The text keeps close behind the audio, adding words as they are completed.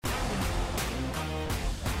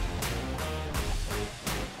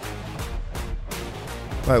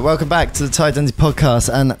Right, welcome back to the Ty Dundee podcast,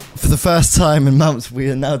 and for the first time in months, we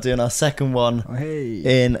are now doing our second one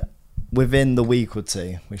within the week or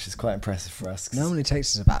two, which is quite impressive for us. Normally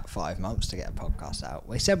takes us about 5 months to get a podcast out.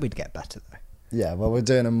 We said we'd get better though. Yeah, well, we're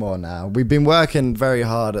doing them more now. We've been working very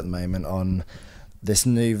hard at the moment on this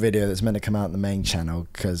new video that's meant to come out on the main channel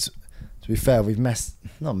because, to be fair, we've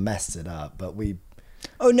not messed it up, but we...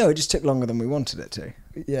 Oh no, it just took longer than we wanted it to.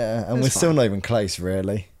 Yeah, and we're still not even close,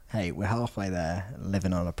 really. Hey, we're halfway there,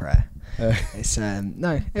 living on a prayer. It's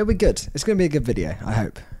no, it'll be good. It's going to be a good video, I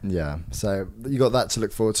hope. Yeah, so you got that to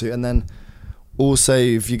look forward to. And then also,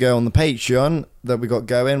 if you go on the Patreon that we got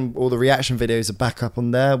going, all the reaction videos are back up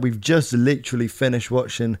on there. We've just literally finished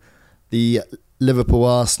watching the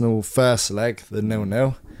Liverpool-Arsenal first leg, the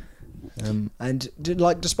 0-0. And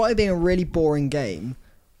despite it being a really boring game,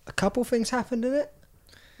 a couple things happened in it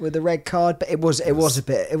with the red card, but it was a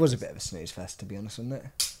bit of a snooze fest, to be honest, wasn't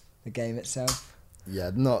it? The game itself.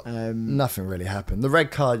 Yeah, nothing really happened. The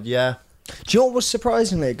red card, yeah. Do you know what was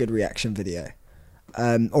surprisingly a good reaction video?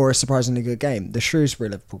 Or a surprisingly good game? The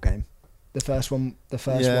Shrewsbury-Liverpool game. The first one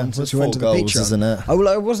since we went to the beach. Isn't it? Oh, well,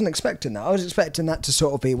 I wasn't expecting that. I was expecting that to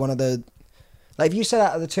sort of be one of the... Like, if you said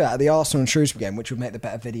out of the two, out of the Arsenal and Shrewsbury game, which would make the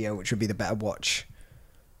better video, which would be the better watch,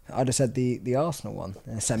 I'd have said the Arsenal one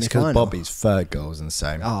in the semi-final. It's because Bobby's third goal was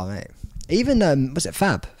insane. Oh, mate. Even, was it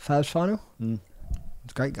Fab's final?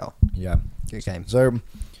 It's a great goal. Yeah. Good game. So,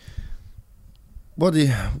 what do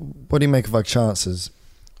you make of our chances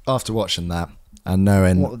after watching that and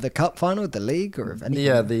knowing... What, the cup final, the league, or of anything?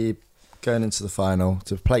 Yeah, going into the final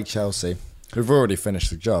to play Chelsea, who've already finished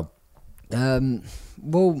the job.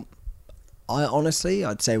 Well,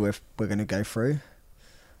 I'd say we're going to go through.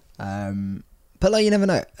 But like, you never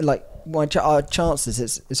know. Like, our chances,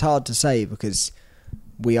 it's hard to say because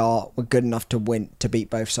we're good enough to beat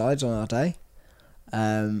both sides on our day.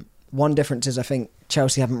 One difference is I think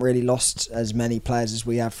Chelsea haven't really lost as many players as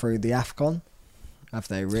we have through the AFCON. Have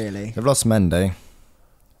they really? They've lost Mendy.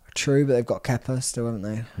 True, but they've got Kepa still, haven't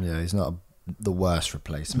they? Yeah, he's not the worst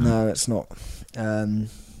replacement. No, it's not.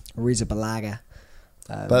 Riza Balaga.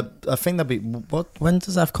 But I think when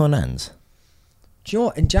does AFCON end? Do you know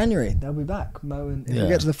what? In January they'll be back. If we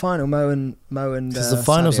get to the final, Mo and because the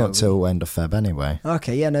final's not till end of Feb anyway.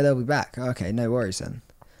 Okay, yeah, no, they'll be back. Okay, no worries then.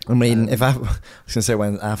 I mean, I was going to say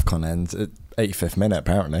when AFCON ends, at 85th minute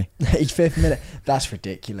apparently. 85th minute. That's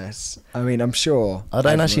ridiculous. I mean, I'm sure. I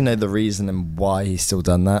don't actually know the reason and why he's still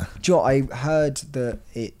done that. Do you know what? I heard that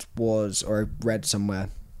it was, or I read somewhere.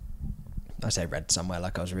 I say read somewhere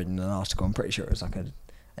like I was reading an article. I'm pretty sure it was like an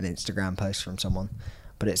Instagram post from someone,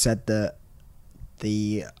 but it said that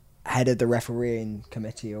the head of the refereeing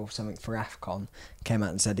committee or something for AFCON came out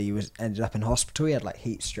and said he ended up in hospital. He had like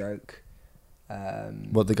heat stroke.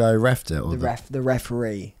 What, the guy who refed it? Or the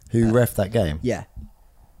referee. Who refed that game? Yeah.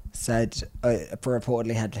 Said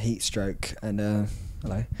reportedly had heat stroke and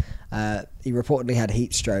he reportedly had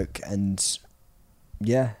heat stroke and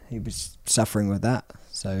yeah, he was suffering with that.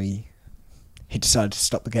 So he decided to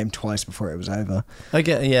stop the game twice before it was over. I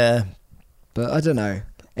get, yeah. But I don't know.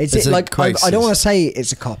 I don't want to say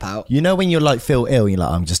it's a cop-out. You know when you're like feel ill, you're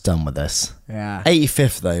like, I'm just done with this. Yeah.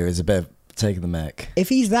 85th though is a bit of taking the mick. If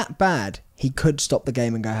he's that bad, he could stop the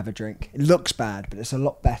game and go have a drink. It looks bad, but it's a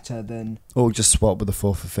lot better than... Or just swap with the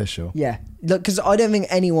fourth official. Yeah. Look, because I don't think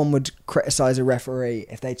anyone would criticise a referee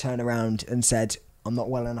if they turn around and said, I'm not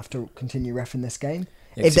well enough to continue reffing this game.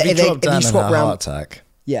 Yeah, if you swap around, heart attack.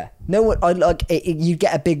 Yeah. No one, you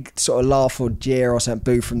get a big sort of laugh or jeer or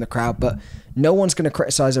something, boo from the crowd, but no one's going to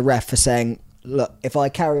criticise a ref for saying, look, if I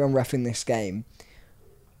carry on reffing this game,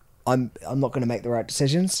 I'm not going to make the right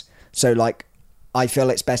decisions. So, like, I feel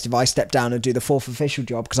it's best if I step down and do the fourth official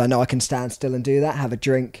job because I know I can stand still and do that, have a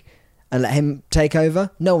drink, and let him take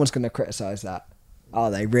over. No one's going to criticise that,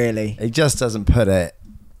 are they, really? It just doesn't put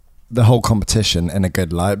the whole competition in a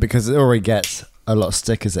good light because it already gets a lot of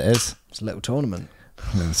stick as it is. It's a little tournament.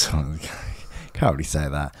 Can't really say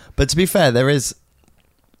that. But to be fair, there's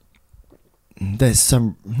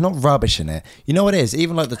some not rubbish in it. You know what it is?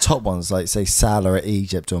 Even like the top ones, like say Salah at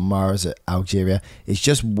Egypt or Mahrez at Algeria, it's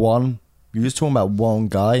just one. You're just talking about one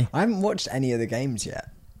guy. I haven't watched any of the games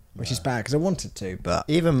yet, which is bad because I wanted to. But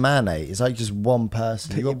even Mane, it's like just one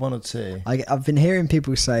person. You got one or two. I've been hearing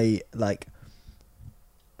people say like,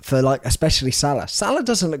 for like especially Salah. Salah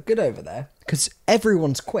doesn't look good over there because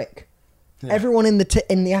everyone's quick. Yeah. Everyone in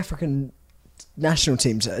the African national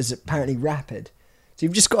teams is apparently rapid. So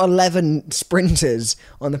you've just got 11 sprinters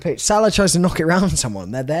on the pitch. Salah tries to knock it around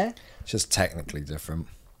someone. They're there. It's just technically different.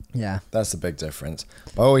 Yeah. That's the big difference.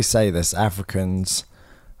 But I always say this, Africans,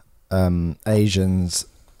 Asians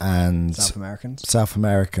and South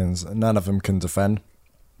Americans, none of them can defend.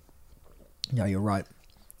 No, you're right.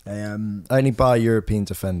 They, Only by European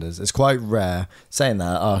defenders. It's quite rare. Saying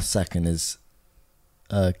that, our second is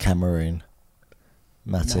Cameroon.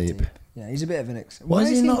 Matip. Yeah, he's a bit of an Why is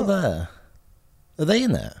he not there? Are they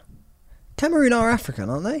in there? Cameroon are African,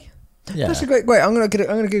 aren't they? Yeah. That's a great. Wait, I'm gonna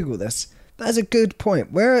Google this. That's a good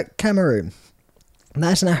point. We're at Cameroon.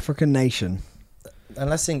 That's an African nation.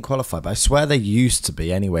 Unless they didn't qualify, but I swear they used to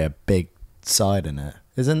be anyway a big side in it.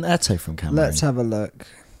 Isn't Eto'o from Cameroon? Let's have a look.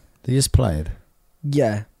 They just played.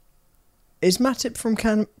 Yeah. Is Matip from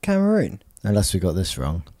Cameroon? Unless we got this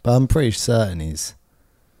wrong. But I'm pretty certain he's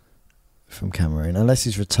from Cameroon. Unless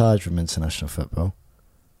he's retired from international football.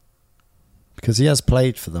 Because he has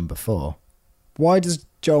played for them before. Why does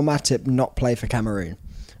Joel Matip not play for Cameroon?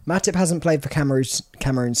 Matip hasn't played for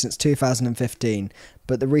Cameroon since 2015,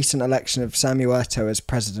 but the recent election of Samuel Eto'o as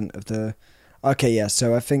president of the... Okay, yeah,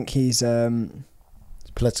 so I think he's...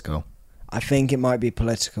 It's political. I think it might be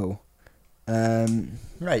political.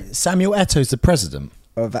 Right, Samuel Eto'o's the president.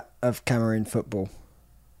 Of Cameroon football.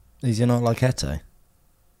 Is he not like Eto'o?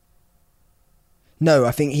 No,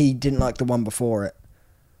 I think he didn't like the one before it.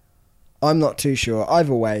 I'm not too sure.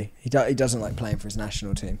 Either way, he doesn't like playing for his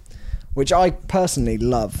national team, which I personally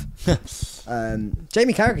love.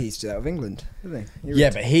 Jamie Carragher used to do that with England, didn't he?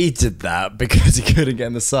 But he did that because he couldn't get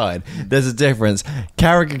in the side. There's a difference.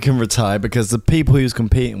 Carragher can retire because the people he was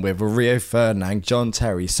competing with were Rio Ferdinand, John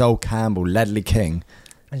Terry, Sol Campbell, Ledley King.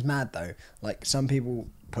 It's mad though. Like, some people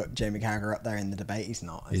put Jamie Carragher up there in the debate. He's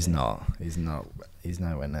not. He's not. He's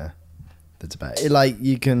nowhere near the debate.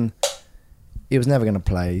 He was never going to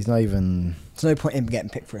play. He's not even... There's no point in him getting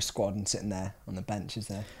picked for a squad and sitting there on the bench, is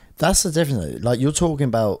there? That's the difference. Like, you're talking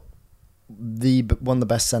about one of the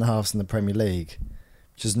best centre-halves in the Premier League.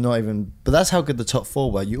 Which is not even... But that's how good the top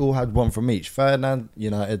four were. You all had one from each. Ferdinand,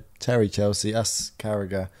 United, Terry, Chelsea, us,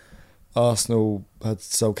 Carragher. Arsenal had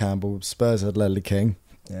Sol Campbell. Spurs had Ledley King.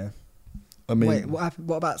 Yeah. I mean... Wait, what happened?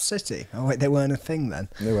 What about City? Oh, wait, they weren't a thing then?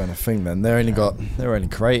 They weren't a thing then. They were only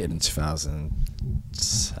created in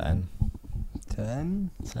 2010.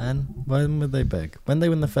 10? When were they big? When they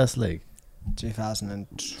won the first league?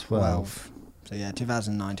 2012. So yeah,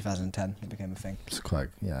 2009, 2010, it became a thing. It's quite,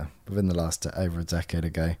 within the last over a decade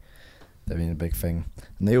ago, they've been a big thing.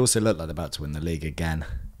 And they also look like they're about to win the league again.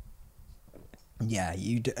 Yeah,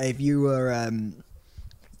 if you were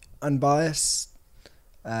unbiased,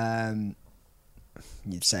 you'd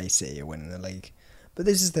say City are winning the league. But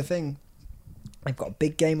this is the thing. They've got a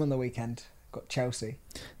big game on the weekend. Got Chelsea.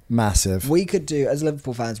 Massive. We could do, as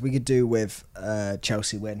Liverpool fans, we could do with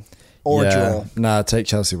Chelsea win or a draw. Nah, take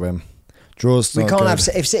Chelsea win. Draws. We can't have.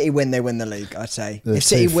 If City win, they win the league. I'd say if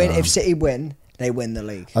City win, they win the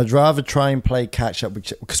league. I'd rather try and play catch up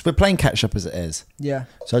because we're playing catch up as it is. Yeah.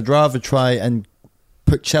 So I'd rather try and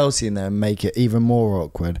put Chelsea in there and make it even more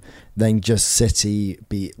awkward than just City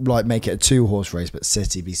make it a 2-horse race, but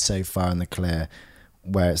City be so far in the clear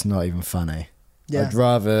where it's not even funny. Yeah. I'd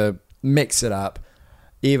rather mix it up.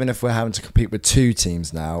 Even if we're having to compete with two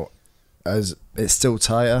teams now, as it's still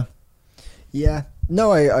tighter. Yeah,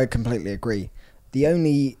 no, I completely agree. The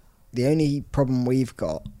only problem we've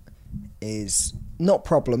got is not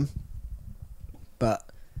problem, but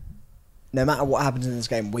no matter what happens in this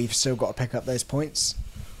game, we've still got to pick up those points,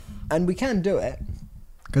 and we can do it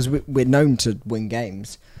because we're known to win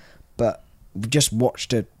games. But we just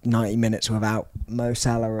watched 90 minutes without Mo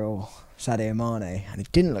Salah or Sadio Mane, and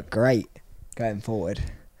it didn't look great going forward.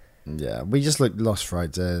 Yeah, we just looked lost for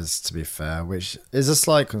ideas, to be fair, which is a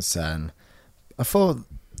slight concern. I thought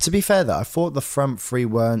the front three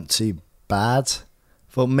weren't too bad.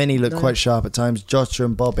 I thought Mini looked quite sharp at times, Jota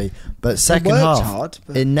and Bobby, but second half,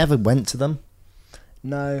 it never went to them.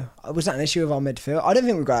 No, was that an issue with our midfield? I don't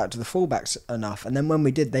think we got out to the fullbacks enough, and then when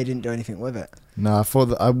we did, they didn't do anything with it. No, I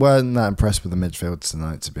thought I weren't that impressed with the midfield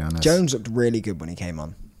tonight, to be honest. Jones looked really good when he came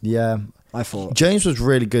on. Yeah, I thought James was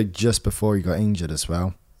really good just before he got injured as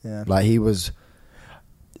well. Yeah, like he's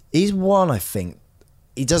one. I think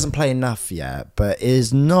he doesn't play enough yet, but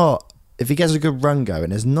is not. If he gets a good run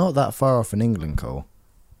going, is not that far off an England call.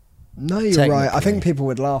 No, you're right. I think people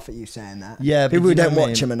would laugh at you saying that. Yeah, people who don't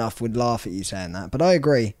watch him enough would laugh at you saying that. But I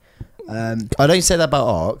agree. I don't say that about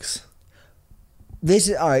Ox. This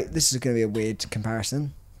is all right. This is going to be a weird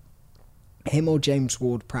comparison. Him or James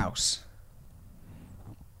Ward-Prowse?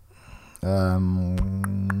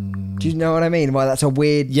 Do you know what I mean? Why that's a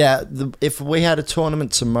weird... Yeah, if we had a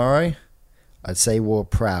tournament tomorrow, I'd say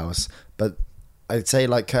Ward-Prowse. But I'd say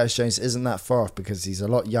like Curtis Jones isn't that far off because he's a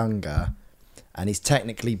lot younger and he's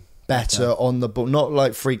technically better on the ball. Not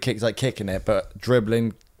like free kicks, like kicking it, but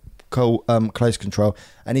dribbling, close control.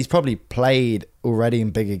 And he's probably played already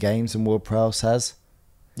in bigger games than Ward-Prowse has.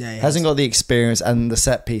 Yeah, he hasn't has. got the experience, and the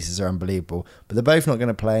set pieces are unbelievable. But they're both not going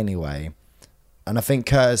to play anyway. And I think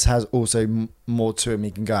Curtis has also more to him.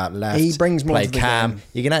 He can go out left. He brings more play to the cam. game.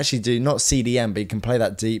 He can actually do not CDM, but he can play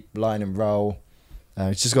that deep line and roll.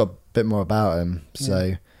 He's just got a bit more about him.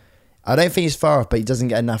 So I don't think he's far off, but he doesn't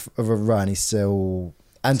get enough of a run. He's still.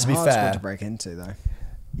 And It's to a be hard squad fair, to break into though.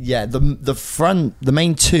 yeah, the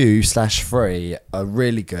main 2/3 are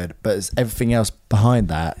really good, but it's everything else behind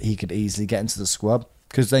that he could easily get into the squad.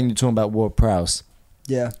 Because then you're talking about Ward Prowse,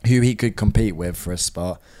 Yeah. who he could compete with for a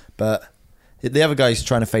spot. But the other guy's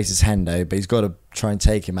trying to face his Hendo, but he's got to try and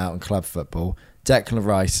take him out in club football. Declan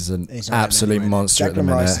Rice is an He's not in absolute anywhere. monster at the Declan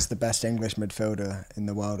minute. Rice is the best English midfielder in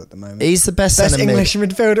the world at the moment. He's the best, Best centre mid. English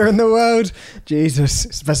midfielder in the world. Jesus,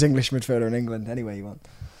 it's the best English midfielder in England. Anyway, you want.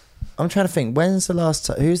 I'm trying to think. When's the last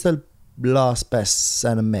time? Who's the last best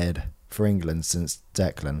centre mid for England since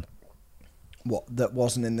Declan? What, that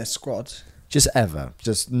wasn't in this squad? Just ever.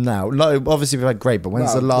 Just now. Like, obviously, we've had great, but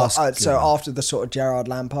when's the last? So after the sort of Gerrard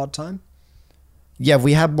Lampard time? Yeah,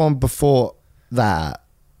 we had one before that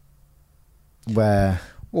where.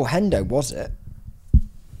 Well, Hendo was it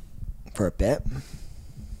for a bit.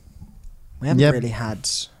 We haven't Yep. really had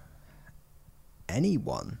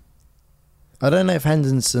anyone. I don't know if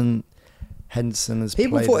Henderson has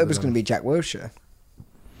People played thought with it was them. going to be Jack Wilshere.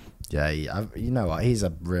 Yeah, you know what? He's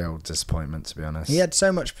a real disappointment, to be honest. He had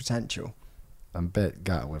so much potential. I'm a bit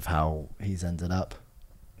gutted with how he's ended up.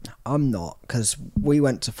 I'm not, because we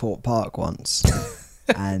went to Fort Park once,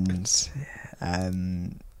 and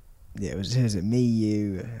it was me,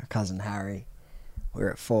 you, cousin Harry. We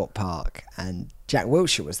were at Fort Park, and Jack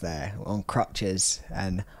Wilshere was there on crutches,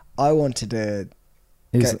 and I wanted to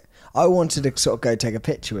sort of go take a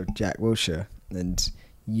picture with Jack Wilshere, and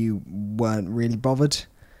you weren't really bothered,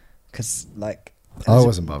 because like. I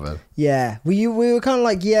wasn't bothered. Yeah, we were kind of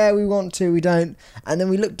like, yeah, we want to, we don't. And then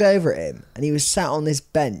we looked over at him, and he was sat on this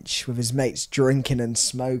bench with his mates drinking and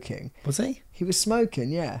smoking. Was he? He was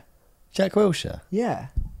smoking, yeah. Jack Wilshere? Yeah.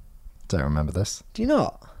 Don't remember this. Do you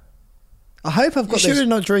not? I hope I've You got sure this. you're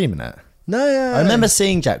not dreaming it? No. I remember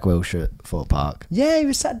seeing Jack Wilshere at Fort Park. Yeah, he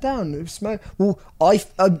was sat down. He was smoking. Well,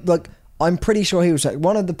 I'm pretty sure he was like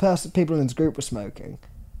one of the people in his group was smoking.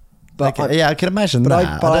 But I can imagine but that.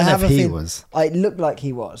 I I don't know have if a he feeling- was. It looked like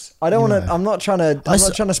he was. I don't want to. I'm not trying to. I'm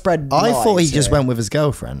not trying to spread. I thought he lies just here. went with his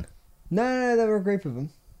girlfriend. No, there were a group of them.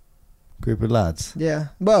 Group of lads. Yeah.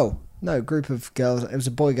 Well, no, group of girls. It was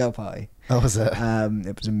a boy-girl party. Oh, was it?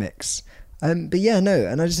 It was a mix. But yeah, no.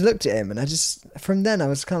 And I just looked at him, and from then I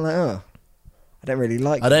was kind of like, oh, I don't really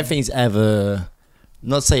like. I don't think he's ever.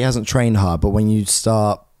 Not to say he hasn't trained hard, but when you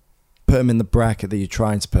start put him in the bracket that you're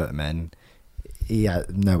trying to put him in, he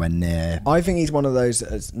had nowhere near. I think he's one of those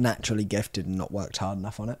that is naturally gifted and not worked hard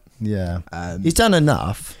enough on it. Yeah, he's done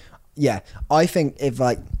enough. Yeah, I think if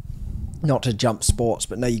like, not to jump sports,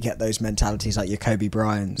 but no, you get those mentalities like your Kobe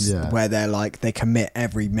Bryants, where they're like they commit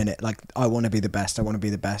every minute. Like, I want to be the best. I want to be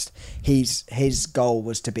the best. His goal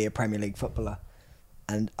was to be a Premier League footballer,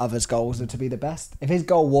 and others' goals are to be the best. If his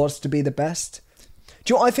goal was to be the best,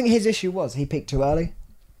 do you know what I think his issue was? He peaked too early.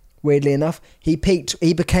 Weirdly enough, he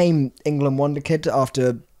became England wonder kid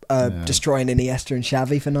after destroying Iniesta and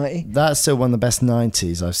Xavi for 90. That's still one of the best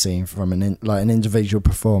 90s I've seen from an individual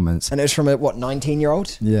performance. And it was from a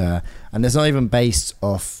 19-year-old. Yeah, and it's not even based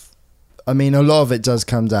off. I mean, a lot of it does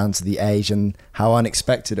come down to the age and how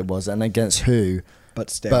unexpected it was, and against who.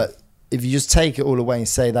 But still, But if you just take it all away and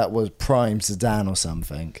say that was prime Zidane or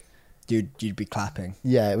something, you'd be clapping.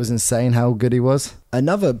 yeah, it was insane how good he was.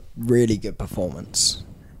 Another really good performance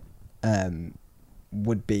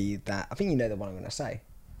would be that. I think you know the one I'm going to say.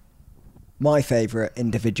 My favourite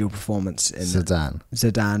individual performance in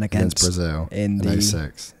Zidane against Brazil in the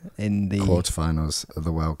 06 in the quarterfinals of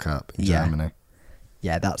the World Cup in Yeah. Germany.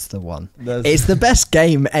 Yeah, that's the one. It's the best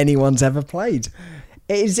game anyone's ever played.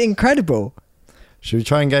 It is incredible. Should we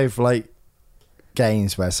try and go for like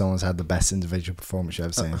games where someone's had the best individual performance you've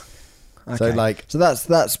ever seen? Okay. So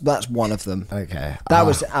that's one of them. Okay, That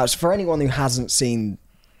was for anyone who hasn't seen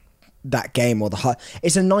that game or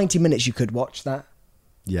it's a 90 minutes you could watch that.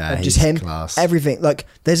 yeah, Of he's just him, class. everything. Like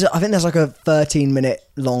I think there's like a 13-minute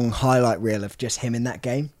long highlight reel of just him in that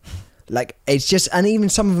game. Like it's just, and even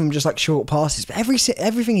some of them just like short passes. But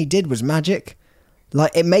everything he did was magic.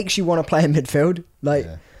 Like it makes you want to play in midfield. Like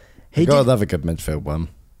he got another good midfield one.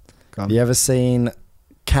 Go on. You ever seen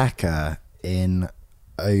Kaka in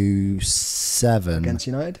 07 against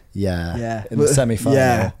United. Yeah, in the semi-final.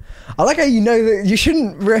 Yeah, I like how you know that you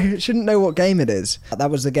shouldn't know what game it is.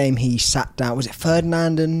 That was the game he sat down. Was it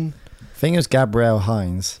Ferdinand and I think it was Gabriel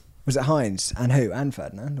Hines. was it Hines and who and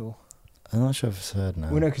Ferdinand or I'm not sure if it's third now.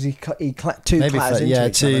 Well, no, because he two Maybe clatters third, into yeah,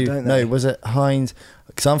 each other, two. don't they? No, was it Hines?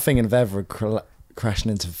 Because I'm thinking of Everett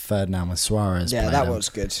crashing into third now with Suarez. Yeah, playing that him. was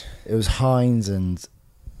good. It was Hines and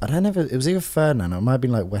I don't know if it was either Ferdinand or it might have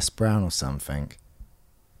been like West Brown or something.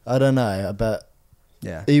 I don't know, but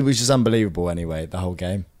Yeah, he was just unbelievable anyway, the whole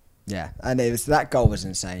game. yeah, and that goal was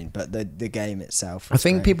insane, but the game itself. I Was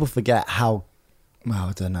think great. people forget how, well,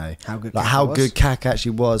 I don't know, How good like Kaka how was. good Kaka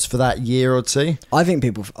actually was for that year or two. I think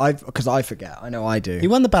people, because I forget. I know I do. He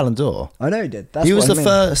won the Ballon d'Or. I know he did. That's He was what the I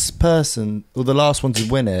mean. first person, or the last one to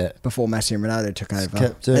win it. Before Messi and Ronaldo took over,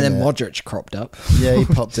 kept and doing then it. Modric cropped up. Yeah, he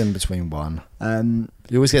popped in between one.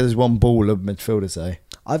 You always get this one ball of midfielders, though.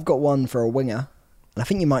 I've got one for a winger, and I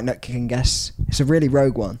think you might not can guess. It's a really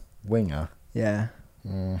rogue one. Winger. Yeah,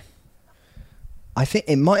 Mm. I think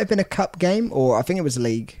it might have been a cup game, or I think it was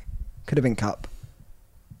league. Could have been cup.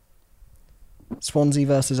 Swansea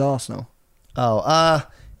versus Arsenal. Oh,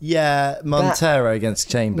 yeah, Montero against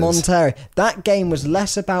Chambers. Montero. That game was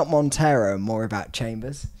less about Montero and more about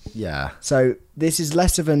Chambers. Yeah. So this is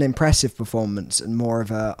less of an impressive performance and more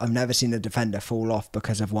of a I've never seen a defender fall off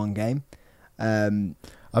because of one game.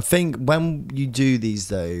 I think when you do these,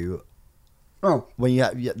 though, when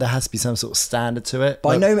there has to be some sort of standard to it.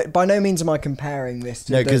 By Like, no means am I comparing this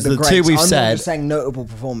to No, 'cause the greats. two we've I'm said- just saying notable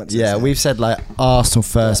performances. yeah, there. we've said like Arsenal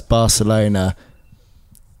first, Barcelona,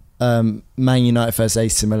 Man United versus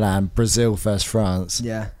AC Milan, Brazil versus France.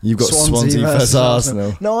 Yeah, You've got Swansea versus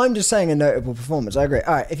Arsenal. No, I'm just saying a notable performance. I agree.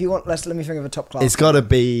 All right, if you want, let me think of a top class. It's got to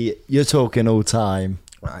be, you're talking all time.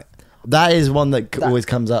 right. That is one that always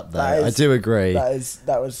comes up, though. that I is- do agree.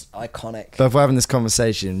 That was iconic. But if we're having this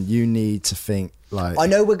conversation, you need to think like... I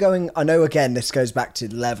know again, this goes back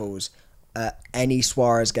to levels. Any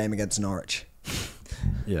Suarez game against Norwich,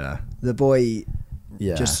 Yeah. the boy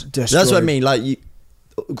Yeah. just That's what I destroyed. mean. Like,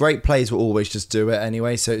 great players will always just do it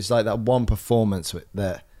anyway. So it's like that one performance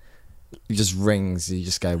that just rings. You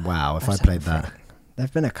just go, wow, if I played that.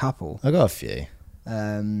 There've been a couple. I got a few.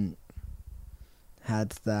 Had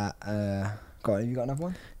that. Have you got another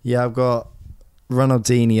one? Yeah, I've got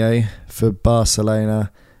Ronaldinho for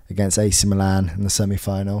Barcelona against AC Milan in the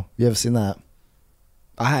semi-final. You ever seen that?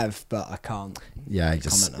 I have, but I can't. Yeah,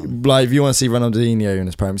 just Comment like if you want to see Ronaldinho in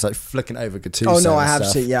his prime, it's like flicking over Gattuso. Oh no, I and have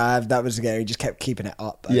stuff. seen. Yeah, I have, that was the game. He just kept keeping it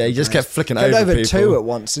up. Yeah, he just kept flicking Got over over people. two at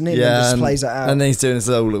once, and he just plays it out. And then he's doing this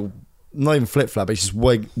little, not even flip flap, he's just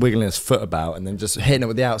wiggling his foot about and then just hitting it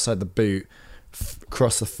with the outside of the boot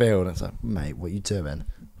across the field. And it's like, mate, what are you doing?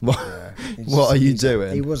 What, what are you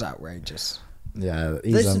doing? He was outrageous. Yeah,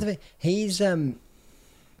 This is the thing. He's don't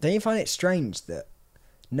you find it strange that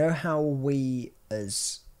how we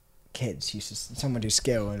as kids used to someone do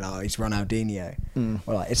skill and like he's Ronaldinho,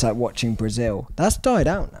 or like it's like watching Brazil. That's died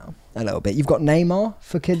out now a little bit. You've got Neymar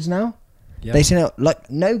for kids now. Yeah. They say like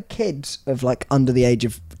no kids of like under the age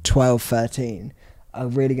of 12, 13 are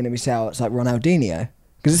really going to be saying, oh, it's like Ronaldinho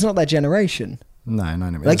because it's not their generation. No,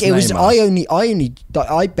 Like it was,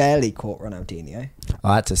 I barely caught Ronaldinho.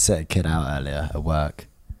 I had to set a kid out earlier at work.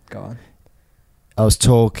 Go on. I was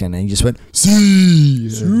talking and he just went, see.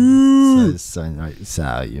 So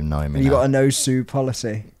you know me. You now. got a no sue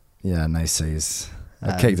policy. Yeah, no C's.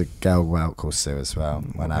 I kicked a girl out called Sue as well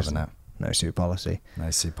when having it. No sue policy. No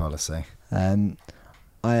C policy. I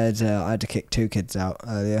had to kick two kids out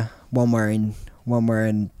earlier. One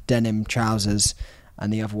wearing denim trousers,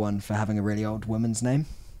 and the other one for having a really old woman's name.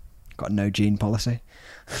 Got no gene policy.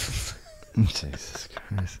 Jesus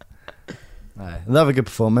Christ. No, another good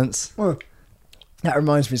performance. Well, that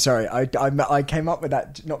reminds me. Sorry, I came up with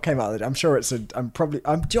that. Not came up with it. I'm sure it's a. Do you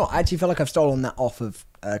know what, I actually feel like I've stolen that off of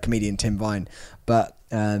comedian Tim Vine, but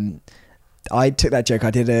I took that joke.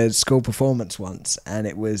 I did a school performance once, and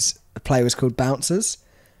the play was called Bouncers,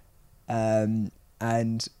 and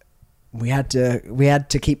we had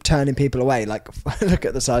to keep turning people away. Like, look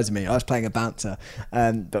at the size of me. I was playing a bouncer,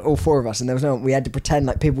 but all four of us, and there was no one. We had to pretend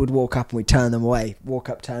like people would walk up and we'd turn them away. Walk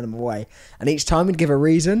up, turn them away, and each time we'd give a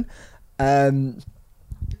reason. And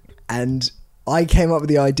I came up with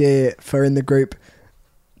the idea for in the group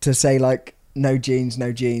to say like no jeans,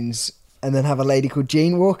 and then have a lady called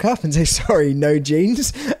Jean walk up and say sorry, no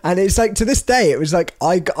jeans. And it's like to this day, it was like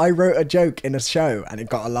I wrote a joke in a show and it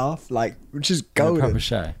got a laugh, like which is golden. Proper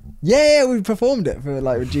show. Yeah, we performed it for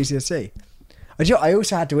like with GCSE. I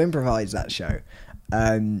also had to improvise that show.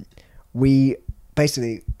 We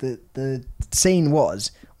basically the scene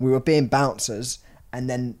was we were being bouncers, and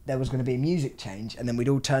then there was going to be a music change, and then we'd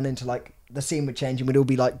all turn into like the scene would change, and we'd all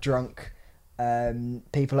be like drunk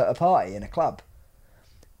people at a party in a club.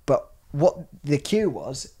 But what the cue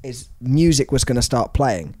was is music was going to start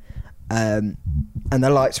playing, and the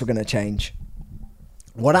lights were going to change.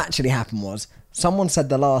 What actually happened was someone said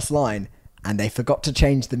the last line and they forgot to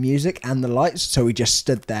change the music and the lights, so we just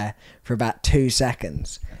stood there for about 2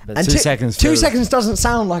 seconds. But And 2 seconds. 2 feels- seconds doesn't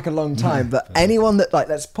sound like a long time, but anyone that like,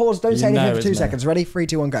 let's pause. Don't say You anything know, for 2 isn't it? seconds. Ready? 3,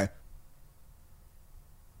 2, 1, go.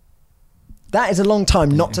 That is a long time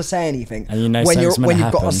not to say anything. And you know when something's when gonna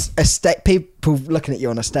you've got happen. people looking at you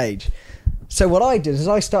on a stage. So what I did is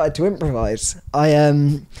I started to improvise.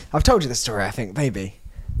 I've told you the story, I think,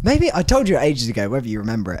 maybe I told you ages ago, whether you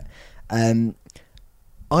remember it.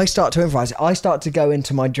 I start to improvise. I start to go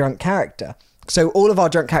into my drunk character. So all of our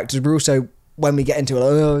drunk characters were also, when we get into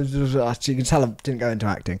it, so you can tell I didn't go into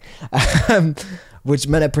acting, was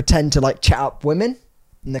meant to pretend to like chat up women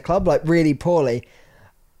in the club, like really poorly.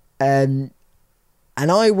 And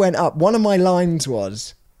I went up. One of my lines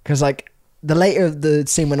was, because like the later the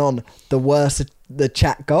scene went on, the worse the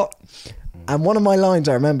chat got. And one of my lines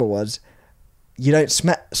I remember was, "You don't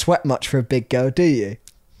sweat much for a big girl, do you?"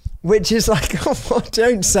 Which is like,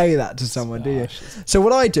 don't say that to someone, do you? So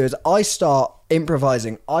what I do is I start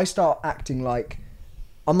improvising. I start acting like,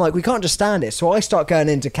 I'm like, we can't just stand it. So I start going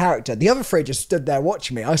into character. The other three just stood there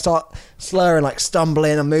watching me. I start slurring, like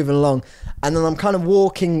stumbling and moving along. And then I'm kind of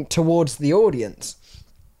walking towards the audience.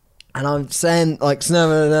 And I'm saying like, and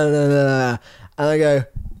I go,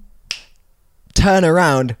 turn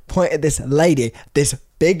around, point at this lady, this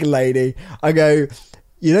big lady. I go,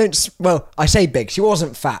 you don't, well, I say big. She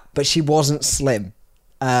wasn't fat, but she wasn't slim.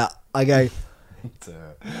 I go,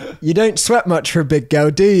 you don't sweat much for a big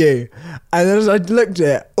girl, do you? And then as I looked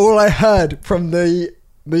at it, all I heard from the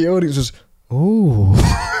audience was, ooh.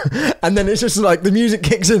 And then it's just like the music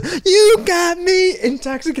kicks in. You got me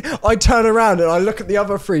intoxicated. I turn around and I look at the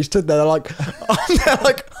other three stood there. They're like,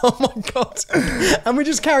 oh my God. And we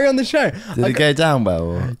just carry on the show. Did it go down well?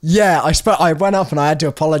 Or? Yeah, I went up and I had to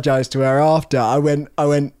apologise to her after. I went,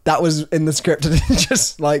 that was in the script. And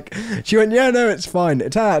just like, she went, yeah, no, it's fine.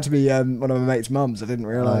 It turned out to be one of my mate's mums. I didn't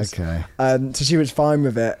realise. Okay. So she was fine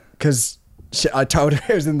with it because I told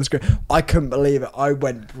her it was in the script. I couldn't believe it. I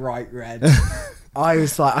went bright red. I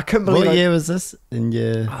was like, I couldn't believe it. What year was this? In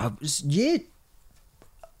year? It was year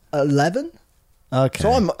 11. Okay.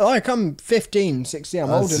 So I'm 15, 16. I'm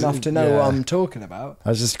old enough to know what I'm talking about. I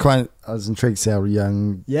was intrigued to see how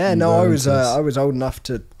young. Yeah, you no, were I was old enough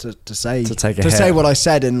to say To take a to hit. say what I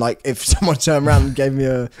said, and like if someone turned around and gave me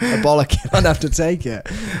a bollock, I'd have to take it.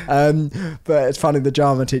 But it's funny. The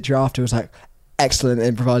drama teacher after was like, "Excellent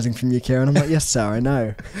improvising from you, Kieran." I'm like, "Yes, sir, I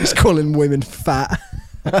know." He's calling women fat.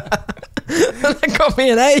 That got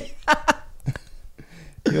me an A.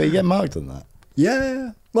 You get marked on that.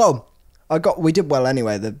 Yeah. Well, we did well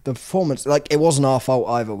anyway. The performance, like, it wasn't our fault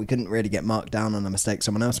either. We couldn't really get marked down on a mistake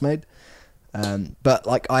someone else made. But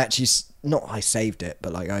like, I actually, I saved it,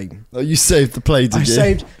 but like Oh, you saved the play, did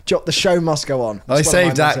you? The show must go on. I That's one of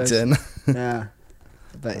saved my mottos. acting. Yeah.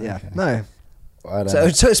 But yeah, Okay. no. I don't know.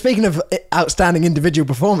 So speaking of outstanding individual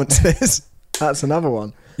performances, that's another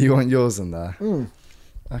one. You want yours in there?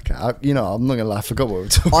 Okay. I'm not going to lie. I forgot what we were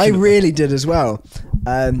talking I about. really did as well.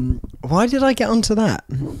 Why did I get onto that?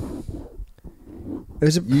 It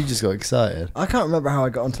was You just got excited. I can't remember how I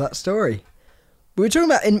got onto that story. We were talking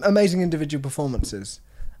about amazing individual performances,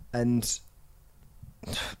 and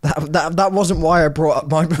that wasn't why I brought up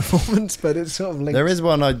my performance, but it's sort of linked. There is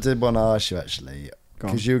one I did want to ask you, actually. Go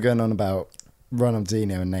on. Because you were going on about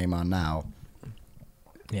Ronaldinho and Neymar now.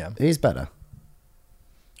 Yeah. Who's better?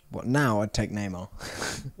 What, now I'd take Neymar.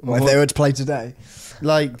 What if they were to play today?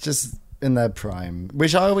 Like, just in their prime.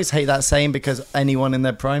 Which I always hate that saying, because anyone in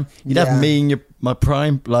their prime. You'd Yeah. have me in my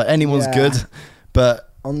prime. Like, anyone's Yeah. good. But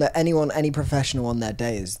Any professional on their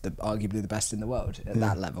day is arguably the best in the world at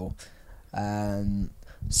that level.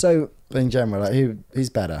 So in general, like, who's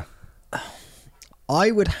better?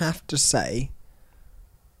 I would have to say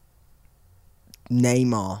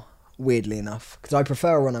Neymar, weirdly enough, because I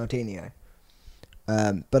prefer Ronaldinho.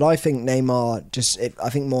 But I think Neymar, I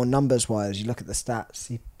think more numbers wise, you look at the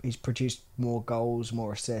stats, he's produced more goals,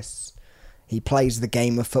 more assists. He plays the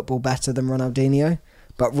game of football better than Ronaldinho.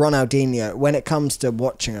 But Ronaldinho, when it comes to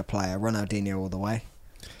watching a player, Ronaldinho all the way.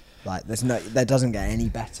 Like, that doesn't get any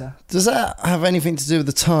better. Does that have anything to do with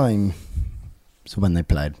the time? So when they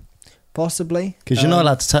played? Possibly. Because you're not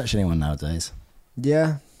allowed to touch anyone nowadays.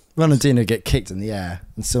 Yeah. Ronaldinho would get kicked in the air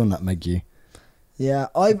and still nutmeg you. Yeah.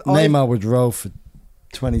 Neymar would roll for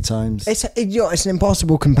 20 times. It's an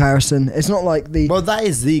impossible comparison. It's not like the... Well, that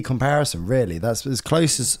is the comparison, really. That's as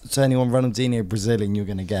close as to anyone Ronaldinho Brazilian you're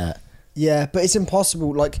going to get. Yeah, but it's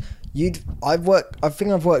impossible. Like, I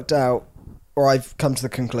think I've worked out, or I've come to the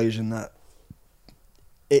conclusion that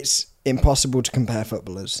it's impossible to compare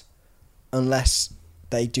footballers unless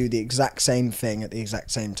they do the exact same thing at the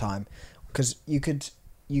exact same time. Because you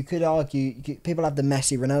could argue, people have the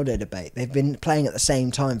Messi Ronaldo debate. They've been playing at the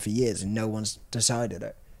same time for years and no one's decided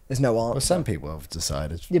it. There's no answer. Well, some people have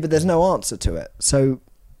decided. Yeah, but there's no answer to it. So,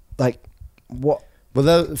 like, what?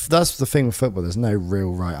 Well, that's the thing with football. There's no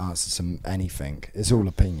real right answer to anything. It's all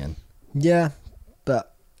opinion. Yeah,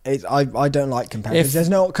 but I don't like comparing. There's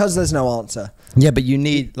no answer. Yeah, but you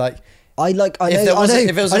need like. I know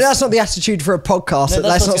that's not the attitude for a podcast. No,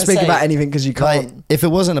 let's not speak about anything because you can't. Like, if it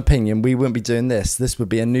was an opinion, we wouldn't be doing this. This would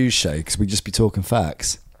be a news show because we'd just be talking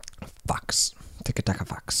facts. Facts. Tic-a-tac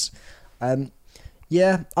facts.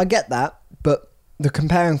 Yeah, I get that, but the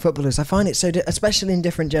comparing footballers, I find it so, especially in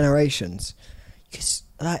different generations, because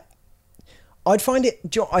like, I find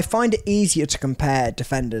it easier to compare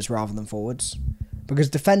defenders rather than forwards, because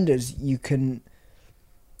defenders you can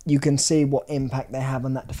see what impact they have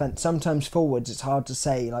on that defense. Sometimes forwards, it's hard to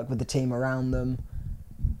say, like with the team around them.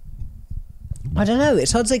 I don't know.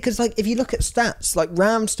 It's hard to say because, like, if you look at stats, like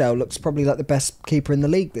Ramsdale looks probably like the best keeper in the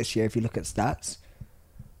league this year. If you look at stats.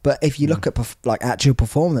 But if you look at like actual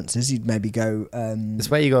performances, you'd maybe go. It's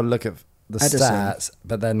where you got to look at the stats,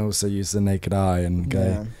 but then also use the naked eye and go.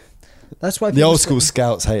 Yeah. That's why the old school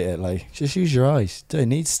scouts hate it. Like, just use your eyes. Don't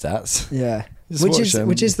need stats. Yeah, just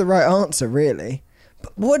which is the right answer, really.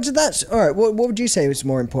 But all right. What would you say was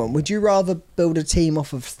more important? Would you rather build a team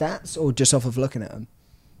off of stats or just off of looking at them,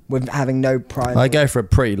 with having no pride? I go for a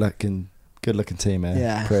good looking team here.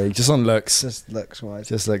 Yeah. Pretty. Just on looks. Just looks wise.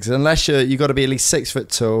 Just looks. Unless you got to be at least 6 foot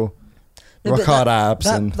tall, rock hard abs.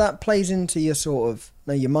 That plays into your sort of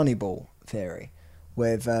your Moneyball theory.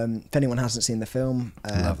 With if anyone hasn't seen the film,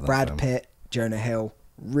 Brad film. Pitt, Jonah Hill,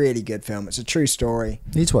 really good film. It's a true story.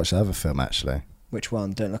 You need to watch the other film actually. Which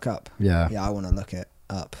one? Don't Look Up. Yeah. Yeah, I want to look it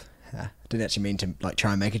up. Yeah. Didn't actually mean to like try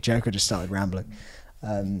and make a joke. I just started rambling.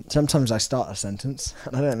 Sometimes I start a sentence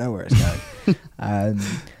and I don't know where it's going.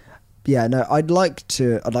 Yeah, no, I'd like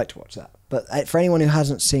to watch that. But for anyone who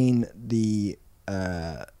hasn't seen the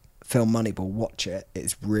film Moneyball, watch it.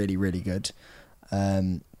 It's really, really good.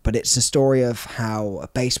 But it's the story of how a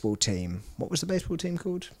baseball team. What was the baseball team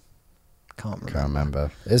called? Can't remember.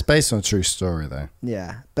 It's based on a true story, though.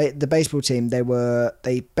 Yeah, the baseball team. They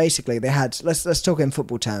had. Let's talk in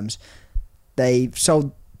football terms. They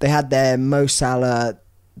had their Mo Salah,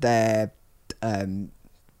 their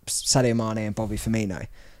Sadio Mane, and Bobby Firmino.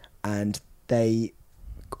 And they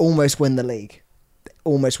almost win the league.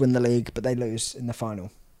 But they lose in the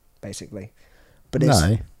final, basically. But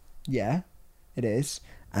yeah, it is.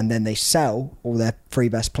 And then they sell all their 3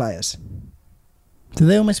 best players. Did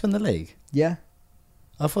they almost win the league? Yeah.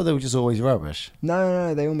 I thought they were just always rubbish.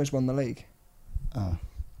 No, they almost won the league. Oh.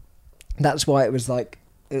 That's why it's like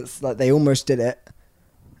they almost did it,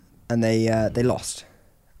 and they lost,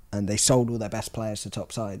 and they sold all their best players to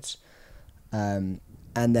top sides. And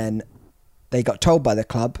then they got told by the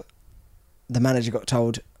club, the manager got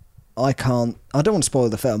told, I don't want to spoil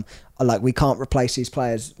the film, we can't replace these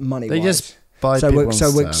players money-wise. They just buy so people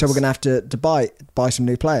we're going to have to buy some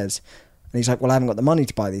new players. And he's like, well, I haven't got the money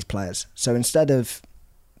to buy these players. So instead of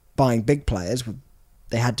buying big players,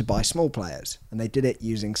 they had to buy small players. And they did it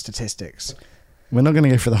using statistics. We're not going to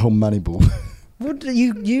go for the whole Moneyball. What,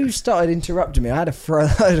 you started interrupting me. I had a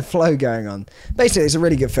flow going on. Basically, it's a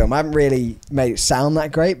really good film. I haven't really made it sound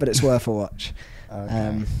that great, but it's worth a watch.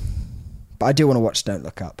 Okay. But I do want to watch Don't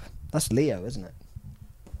Look Up. That's Leo, isn't it?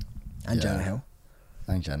 And Yeah. Jonah Hill.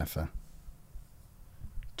 And Jennifer.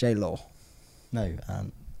 J Law. No,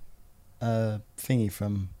 thingy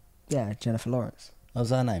from... Yeah, Jennifer Lawrence. What was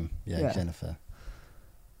her name? Yeah. Jennifer.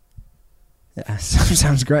 Yeah,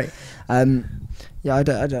 sounds great. Yeah, I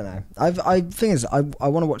don't know. I thing is, I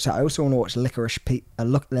want to watch that. I also want to watch Licorice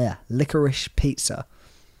Pizza.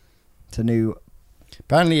 It's a new.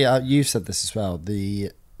 Apparently, you said this as well.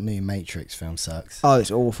 The new Matrix film sucks. Oh,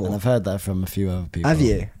 it's awful. And I've heard that from a few other people. Have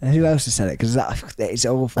you? And who else has said it? Because it's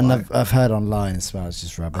awful. And I've heard online as well. It's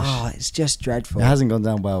just rubbish. Oh, it's just dreadful. It hasn't gone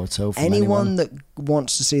down well at all. From anyone that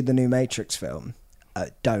wants to see the new Matrix film,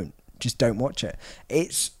 don't watch it.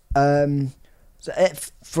 It's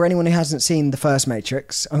for anyone who hasn't seen the first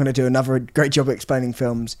Matrix, I'm going to do another great job of explaining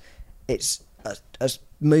films. It's a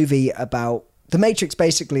movie about the Matrix.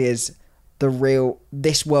 Basically, is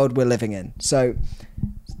this world we're living in. So,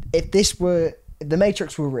 if the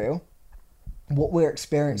Matrix were real, what we're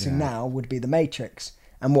experiencing now would be the Matrix,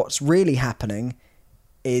 and what's really happening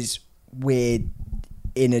is we're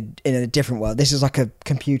in a different world. This is like a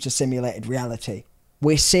computer simulated reality.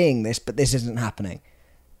 We're seeing this, but this isn't happening.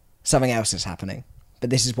 Something else is happening,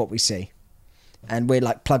 but this is what we see, and we're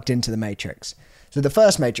plugged into the Matrix. So the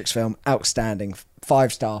first Matrix film, outstanding,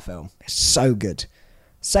 5-star film. It's so good.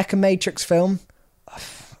 Second Matrix film,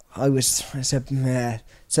 I said meh.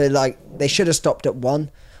 So like they should have stopped at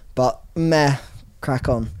 1, but meh, crack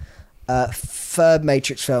on. Third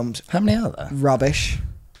Matrix films, How many are there? rubbish,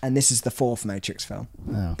 and this is the 4th Matrix film.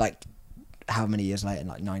 Oh. Like how many years later?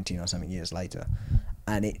 Like 19 or something years later,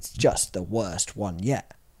 and it's just the worst one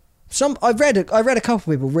yet. I read a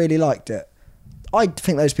couple of people really liked it. I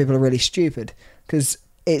think those people are really stupid because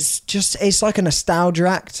it's like a nostalgia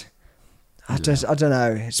act. I don't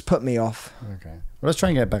know. It's put me off. Okay. Well, let's try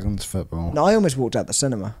and get back onto football. No, I almost walked out the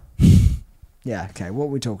cinema. Yeah, okay. What are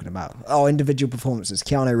we talking about? Oh, individual performances.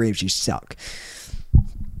 Keanu Reeves, you suck.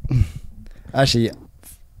 Actually,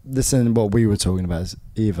 this isn't what we were talking about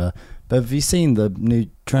either. But have you seen the new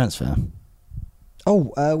transfer?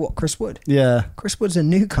 Oh, what, Chris Wood? Yeah. Chris Wood's a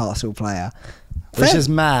Newcastle player. Which is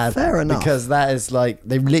mad. Fair enough. Because that is like,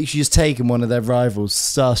 they've literally just taken one of their rivals,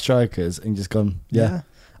 star strikers, and just gone, yeah.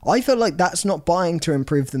 I feel like that's not buying to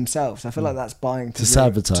improve themselves. I feel like that's buying To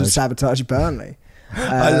sabotage. To sabotage Burnley.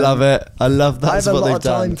 I love it. I love that. I have That's a what lot they've of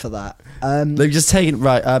time done. for that. They've just taken,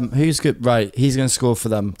 right, who's good? Right, he's going to score for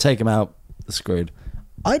them. Take him out. They're screwed.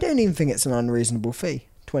 I don't even think it's an unreasonable fee.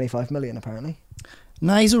 25 million, apparently.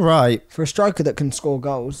 No, he's all right. For a striker that can score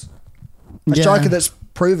goals. A Yeah. striker that's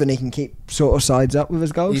proven he can keep sort of sides up with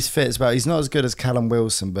his goals. He's fit as well. He's not as good as Callum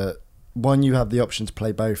Wilson, but one, you have the option to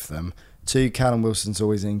play both of them. 2, Callum Wilson's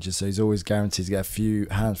always injured, so he's always guaranteed to get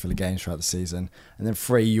a handful of games throughout the season. And then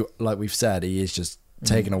 3, like we've said, he is just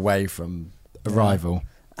taken away from a rival.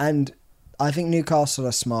 And I think Newcastle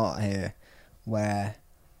are smart here, where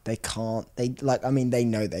they know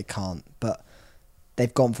they can't, but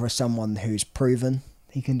they've gone for someone who's proven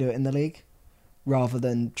he can do it in the league, rather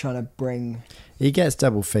than trying to bring... He gets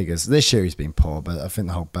double figures. This year he's been poor, but I think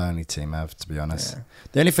the whole Burnley team have, to be honest. Yeah.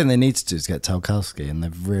 The only thing they need to do is get Tarkowski, and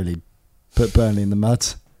they've really put Burnley in the mud.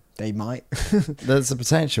 They might. There's the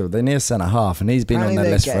potential. They need a centre-half, and he's been on their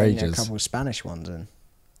Apparently list they're for getting ages. a couple of Spanish ones in.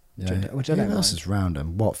 Yeah. which I Who don't else mind. is round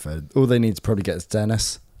him? Watford. All they need to probably get is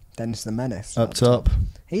Dennis Dennis the Menace. up top.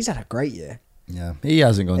 He's had a great year. Yeah, he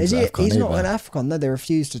hasn't gone to AFCON He's either. not in AFCON, no, they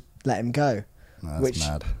refused to let him go. No, that's which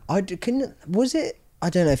mad. I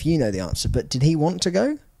don't know if you know the answer, but did he want to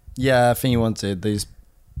go? Yeah, I think he wanted. They just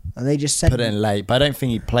And they just said... put it in late, but I don't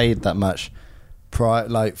think he played that much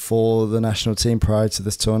for the national team prior to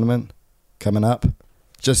this tournament coming up.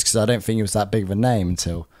 Just because I don't think he was that big of a name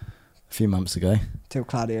until a few months ago. Till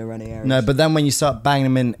Claudio Ranieri. No, but then when you start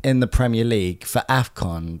banging him in the Premier League for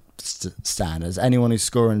AFCON standards, anyone who's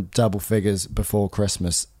scoring double figures before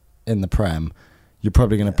Christmas in the Prem, you're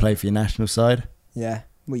probably going to play for your national side. Yeah,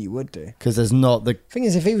 well, you would do. Because there's not the... Thing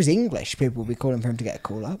is, if he was English, people would be calling for him to get a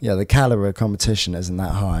call up. Yeah, the calibre of competition isn't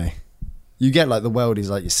that high. You get like the worldies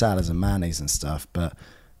like your Salahs and Manes and stuff, but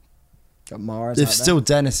Got Mahrez if out still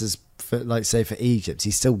Dennis is, say for Egypt,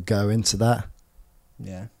 he's still go into that.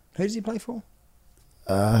 there. Yeah. Who does he play for?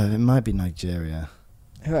 It might be Nigeria.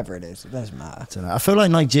 Whoever it is, it doesn't matter. I don't know. I feel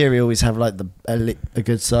like Nigeria always have like a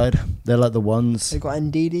good side. They're like the ones. They've got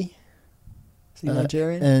Ndidi. Is he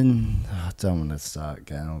Nigerian? And I don't want to start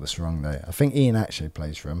getting all this wrong though. I think Ian actually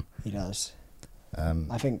plays for him. He does. I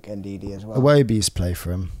I think Ndidi as well. Iwobi's play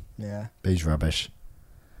for him. Yeah. But he's rubbish.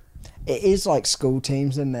 It is like school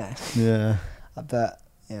teams, isn't it? Yeah. But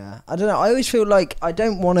yeah, I don't know. I always feel like I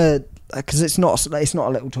don't want to, because it's not a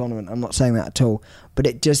little tournament. I'm not saying that at all, but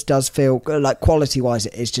it just does feel like quality wise,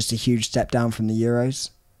 it is just a huge step down from the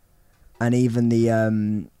Euros, and even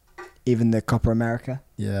the Copa America.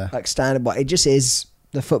 Yeah. Like standard, but it just is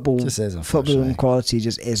the football. Just is, football unfortunately. and quality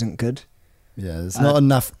just isn't good. Yeah, there's not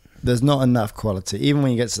enough. There's not enough quality. Even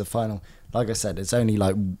when you get to the final, like I said, it's only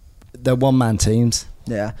like they're one-man teams.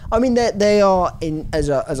 Yeah, I mean they are in as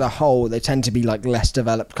a whole. They tend to be like less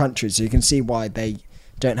developed countries, so you can see why they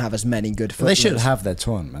don't have as many good But footballers. they should have their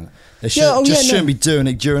tournament. They Yeah, shouldn't be doing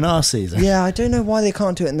it during our season. Yeah, I don't know why they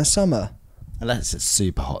can't do it in the summer. Unless it's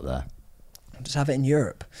super hot there. Just have it in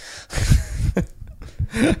Europe.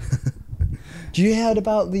 Do you heard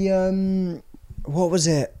about the what was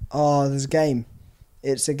it? Oh, there's a game.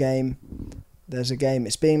 It's a game. There's a game.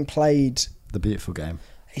 It's being played. The beautiful game.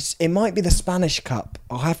 It might be the Spanish Cup.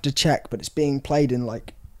 I'll have to check, but it's being played in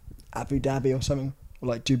like Abu Dhabi or something, or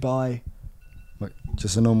like Dubai. What,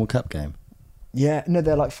 just a normal cup game? Yeah, no,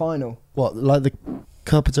 they're like final. What, like the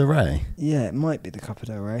Copa del Rey? Yeah, it might be the Copa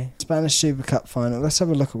del Rey. Spanish Super Cup final. Let's have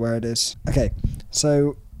a look at where it is. Okay,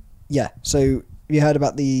 so yeah, so you heard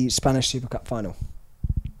about the Spanish Super Cup final?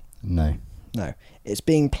 No. No, it's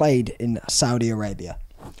being played in Saudi Arabia.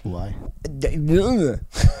 Why? I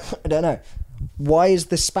don't know. Why is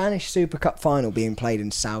the Spanish Super Cup final being played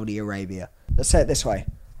in Saudi Arabia? Let's say it this way.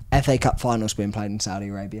 FA Cup finals being played in Saudi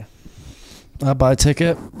Arabia. I'll buy a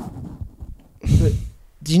ticket. But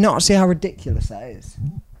do you not see how ridiculous that is?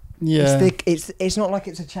 Yeah. It's not like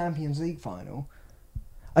it's a Champions League final.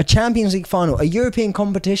 A Champions League final, a European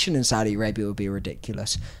competition in Saudi Arabia would be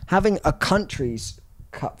ridiculous. Having a country's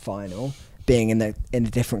cup final being in a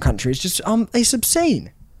different country is just it's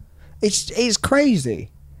obscene. It's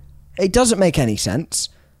crazy. It doesn't make any sense.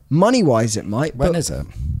 Money wise, it might. When but is it?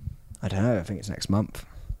 I don't know. I think it's next month.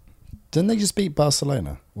 Didn't they just beat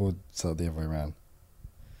Barcelona? Or is that the other way around?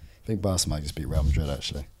 I think Barcelona might just beat Real Madrid,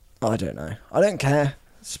 actually. I don't know. I don't care.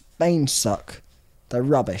 Spain suck. They're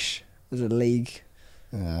rubbish as a league.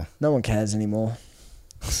 Yeah. No one cares anymore.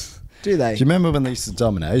 Do they? Do you remember when they used to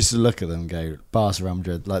dominate? I used to look at them and go, Barca, Real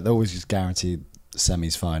Madrid, like they always just guaranteed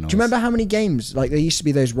semis, finals. Do you remember how many games? Like there used to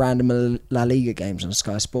be those random La Liga games on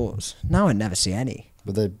Sky Sports. Now I never see any.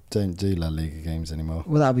 But they don't do La Liga games anymore.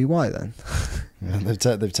 Well, that'll be why then. Yeah,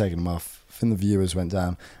 they've taken them off. I think the viewers went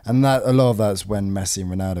down, and that a lot of that's when Messi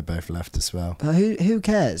and Ronaldo both left as well. But who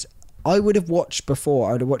cares? I would have watched before.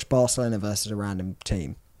 I would have watched Barcelona versus a random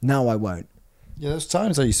team. Now I won't. Yeah, there's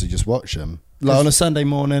times I used to just watch them, like on a Sunday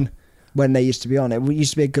morning. When they used to be on, it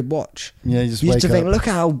used to be a good watch. Yeah, you just You wake used to up, think, look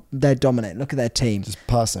at how they're dominating. Look at their team. just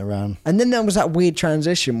passing it around. And then there was that weird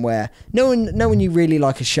transition where no one you really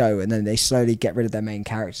like a show, and then they slowly get rid of their main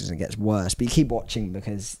characters and it gets worse. But you keep watching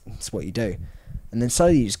because it's what you do, and then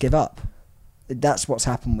slowly you just give up. That's what's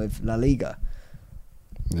happened with La Liga.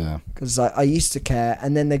 Yeah, Because I used to care,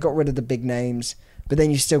 and then they got rid of the big names, but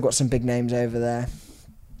then you still got some big names over there.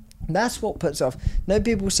 That's what puts off. No,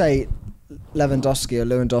 people say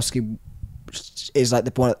Lewandowski is like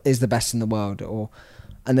the best in the world,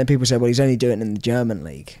 and then people say, well, he's only doing it in the German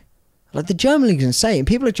league. Like the German league's insane.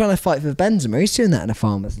 People are trying to fight for Benzema. He's doing that in a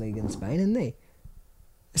farmers league in Spain, isn't he?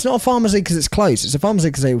 It's not a farmers league because it's close. It's a farmers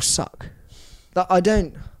league because they all suck. Like, I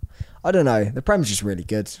don't know. The Prem's just really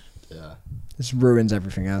good. yeah. This ruins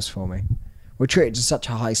everything else for me. We're treated to such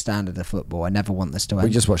a high standard of football. I never want this to end.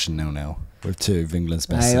 We just watched 0-0 with two of England's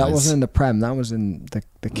best Hey, sides. that wasn't in the Prem. That was in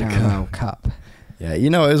the Carabao Cup. Yeah,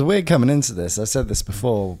 you know, it was weird coming into this. I said this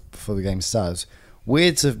before the game started.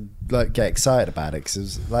 Weird to like get excited about it because it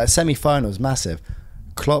was like a semi-final was massive.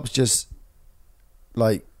 Klopp's just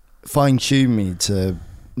like fine-tuned me to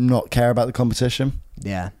not care about the competition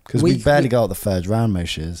Yeah, because we barely got out the third round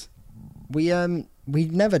most years. We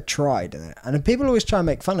never tried in it, and people always try and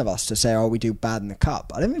make fun of us to say, "Oh, we do bad in the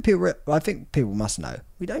cup." I think people must know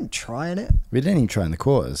we don't try in it. We didn't even try in the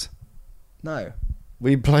quarters. No,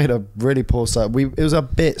 We played a really poor side. It was a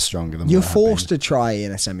bit stronger than you're what forced happened. to try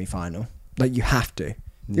in a semi-final. Like you have to.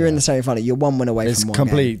 You're Yeah. in the semi-final. You're one win away It's from one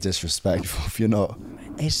completely game. disrespectful if you're not.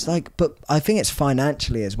 It's like, but I think it's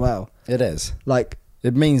financially as well. It is. Like,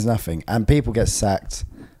 It means nothing, and people get sacked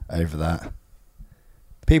over that.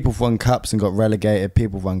 People have won cups and got relegated.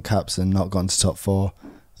 People have won cups and not gone to top four,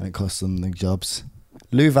 and it cost them the jobs.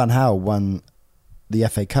 Lou Van Gaal won the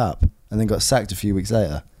FA Cup and then got sacked a few weeks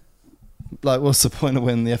later. Like, what's the point of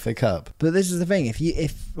winning the FA Cup? but this is the thing.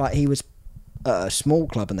 If like he was at a small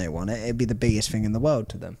club and they won it, it'd be the biggest thing in the world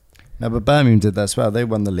to them. No, but Birmingham did that as well. They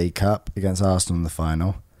won the League Cup against Arsenal in the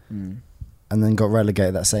final, and then got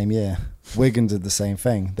relegated that same year. Wigan did the same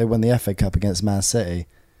thing. They won the FA Cup against Man City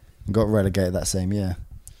and got relegated that same year.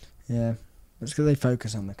 Yeah, it's because they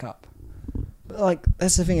focus on the cup. But like,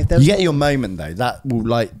 that's the thing. If there's You get your moment though, that will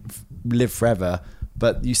like live forever.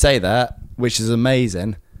 But you say that, which is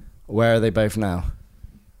amazing. Where are they both now?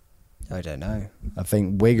 I don't know. I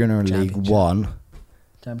think Wigan are in League Championship. One.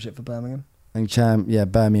 Championship for Birmingham.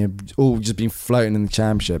 And Birmingham all just been floating in the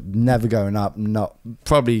Championship, never going up, not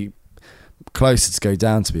probably closer to go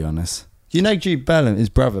down. To be honest, you know Jude Bellingham, his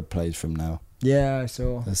brother plays from now. Yeah, I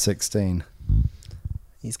saw. At 16.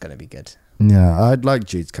 He's gonna be good. Yeah, I'd like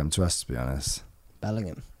Jude to come to us. To be honest,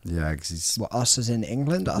 Bellingham. yeah, because he's What, us as in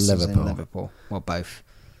England? Us as Liverpool. in Liverpool? Well, both.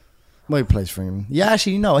 well, he plays for England. Yeah,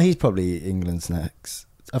 actually, no, he's probably England's next.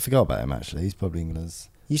 I forgot about him. Actually, he's probably England's.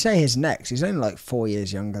 You say his next. He's only like 5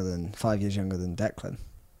 years younger than Declan.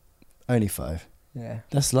 Only 5. Yeah.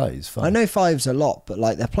 That's loads. 5. I know 5's a lot, but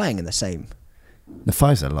like they're playing in the same. The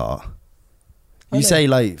 5's a lot. I You know. say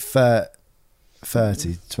like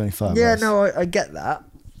 30, 25. Yeah, Wes. no, I get that.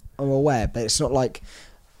 I'm aware, but it's not like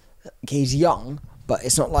he's young, but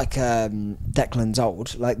it's not like Declan's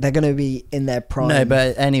old. Like they're going to be in their prime. No,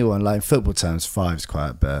 but anyone, like in football terms, 5's quite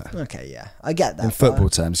a bit. Okay, yeah, I get that. In but- football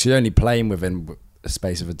terms, you're only playing within a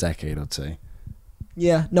space of a decade or two.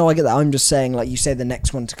 Yeah, no, I get that. I'm just saying, like you say, the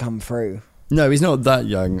next one to come through. No, he's not that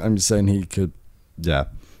young. I'm just saying he could. Yeah,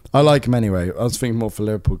 I like him anyway. I was thinking more for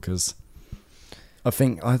Liverpool because I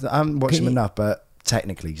think I haven't watched Can him you- enough, but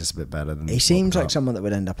technically just a bit better than. He seems like Walcott. someone that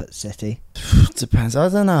would end up at City. Depends. I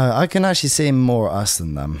don't know. I can actually see him more at us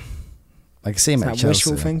than them. I can see him Is at that Chelsea.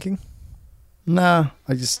 wishful thinking? No,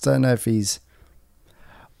 I just don't know if he's.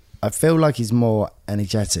 I feel like he's more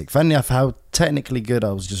energetic. Funny enough, how technically good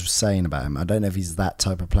I was just saying about him. I don't know if he's that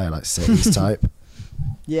type of player, like City's type.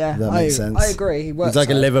 Yeah, That makes sense. I agree. He works He's like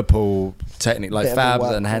a hard. Liverpool technique, like Bit of a Fabs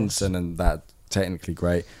workhorse. and Henson, and that technically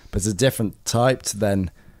great. But it's a different type to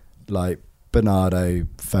then like Bernardo,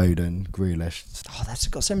 Foden, Grealish. Oh, that's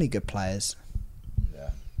got so many good players.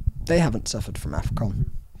 They haven't suffered from AFCON.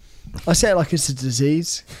 I say it like it's a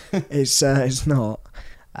disease. It's not.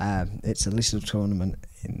 It's a little tournament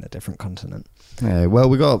in a different continent. Yeah, well,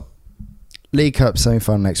 we got League Cup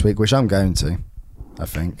semi-final next week, which I'm going to. I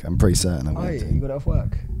think I'm pretty certain I'm Oh, going yeah, to. you got it off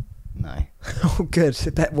work? No, Oh, good. I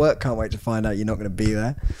bet work can't wait to find out you're not going to be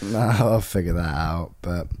there. no, I'll figure that out.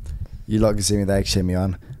 But you lot can see me there, cheer me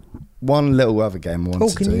on. One little other game I want Oh,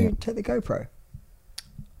 to can do. you take the GoPro?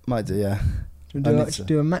 Might do, yeah. Do, I you need like, to.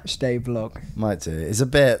 do a match day vlog? Might do. It's a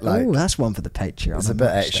bit like Oh, that's one for the Patreon. it's a bit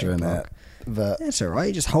extra in it, but Yeah, it's all right.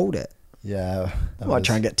 You just hold it. yeah, I might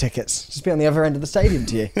try and get tickets. Just be on the other end of the stadium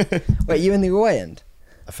to you. Wait, you in the away end?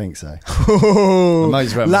 I think so. Oh, might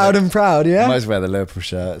just wear my loud lip- and proud, I yeah? might as well wear the Liverpool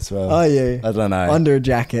shirt as well. Are you? I don't know. Under a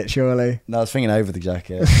jacket, surely. No, I was thinking over the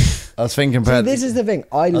jacket. I was thinking. See, this is the thing.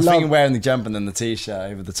 I was love. thinking wearing the jumper and then the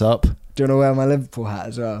t-shirt over the top. Do you want to wear my Liverpool hat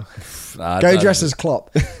as well? Nah, I Go don't- dress as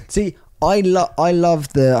Klopp. See, I love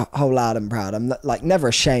the whole loud and proud. I'm like never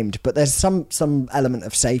ashamed, but there's some element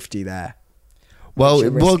of safety there. Well, Which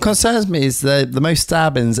you're what risking. concerns me is the most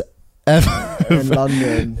stabbings ever In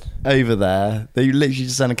London. over there. They literally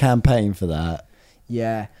just done a campaign for that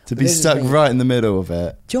Yeah. to But be this is stuck the thing. right in the middle of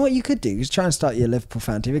it. Do you know what you could do? Just try and start your Liverpool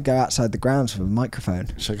fan team. Go outside the grounds with a microphone.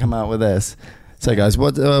 Should I come out with this? So, guys,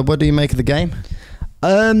 what do you make of the game?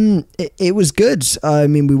 It was good. I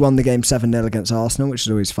mean, we won the game 7-0 against Arsenal, which is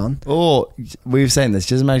always fun. Or we were saying this.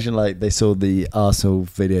 Just imagine like they saw the Arsenal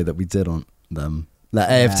video that we did on them, like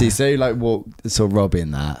AFT. So like what saw Robbie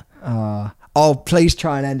in that. Oh, please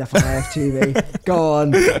try and end up on AFTV. Go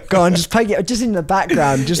on. Just play it just in the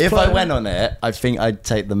background. Just If play- I went on it, I think I'd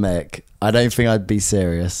take the mic. I don't think I'd be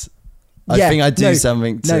serious. I Yeah, think I'd do no,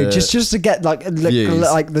 something to No, just to get like Views.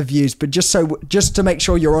 like the views, but just to make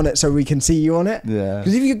sure you're on it, so we can see you on it. Yeah.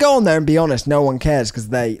 Because if you go on there and be honest, no one cares because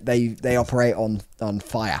they operate on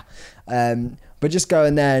fire. But just go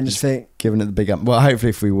in there and just think, giving it the big up. Well, hopefully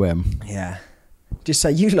if we win. yeah. Just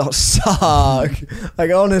say you lot suck.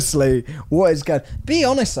 Like honestly, what is good? Be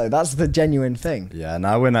honest though. That's the genuine thing. Yeah, no,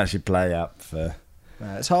 I wouldn't actually play up for.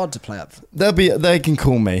 It's hard to play up. They can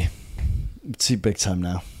call me. Too big time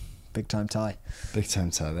now. Big time tie. Big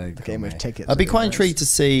time so they The game with tickets. I'd be would quite nice. intrigued to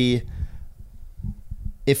see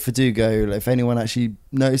if I do go, like, if anyone actually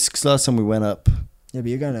knows. Because last time we went up, Yeah, but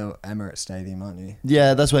you're going to Emirates Stadium, aren't you?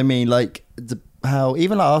 yeah, that's what I mean. Like how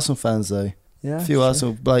even like Arsenal fans though, Yeah. a few sure.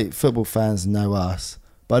 Arsenal like football fans know us,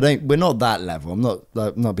 but we're not that level. I'm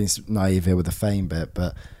not being naive here with the fame bit,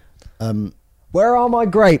 but Where are my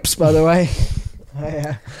grapes, by the way?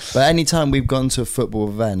 Yeah. but anytime we've gone to a football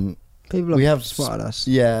event, People we have have spotted us.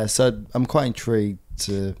 yeah. So I'm quite intrigued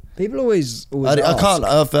to. People always I ask. can't.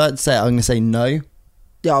 If I'd say it, I'm gonna say no,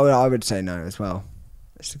 Yeah, I would say no as well.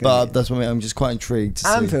 It's but gonna be- that's what I mean. I'm just quite intrigued to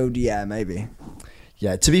see. Anfield, yeah, maybe.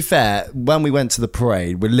 Yeah, to be fair, when we went to the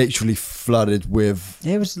parade, we're literally flooded with.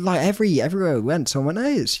 It was like everywhere we went, someone went,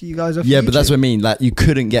 hey, it's you guys off Yeah, but that's YouTube." what I mean. Like, you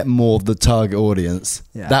couldn't get more of the target audience.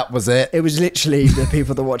 Yeah. That was it. It was literally the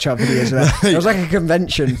people that watch our videos. It was like a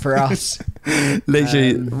convention for us.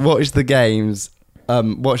 Literally, watch the games,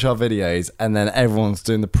 watch our videos, and then everyone's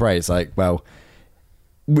doing the parade. It's like, well,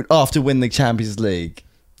 after winning the Champions League.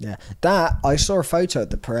 Yeah, that I saw a photo at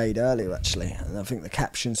the parade earlier actually, and I think the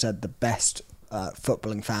caption said the best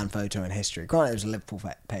footballing fan photo in history. Granted, it was a Liverpool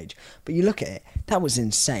page, but you look at it, that was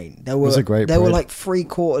insane. There were was a great there were parade. like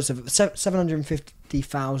 3/4 of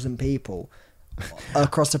 750,000 people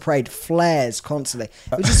across the parade, flares constantly.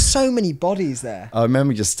 There was just so many bodies there. I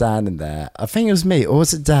remember just standing there. I think it was me, or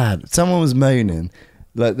was it Dad? Someone was moaning.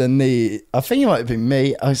 Like, I think it might have been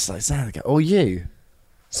me. I was like, Dad, or you.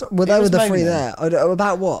 So, well, It there were was the three moaning. there.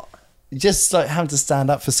 About what? Just like having to stand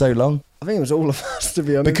up for so long. I think it was all of us, to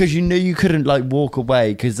be honest. Because you knew you couldn't like walk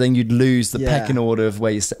away because then you'd lose the Yeah. pecking order of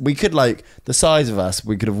where you we could like the size of us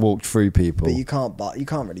we could have walked through people but you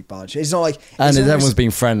can't really budge. It's not like and it's everyone's almost-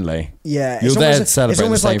 being friendly. Yeah, You're it's there almost- to celebrate It's the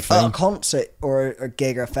almost same like thing. a concert or a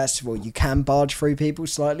gig or a festival. You can barge through people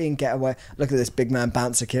slightly and get away. Look at this big man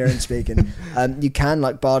bouncer Kieran speaking. You can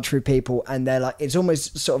like barge through people, and they're like it's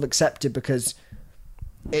almost sort of accepted because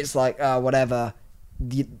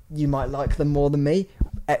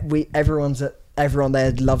everyone's at everyone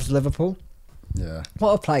there loves Liverpool. Yeah.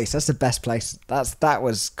 What a place! That's the best place. That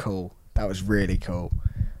was cool. That was really cool.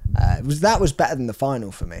 That was better than the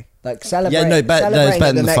final for me. Like celebrating. no, it's better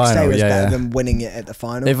than the next final, day was yeah, better yeah. than winning it at the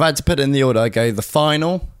final. If I had to put it in the order, I'd go the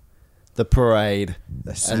final, the parade,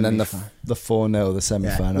 The and then the semi-final. 4-0, the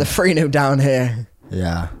semi-final. the 3-0 down here.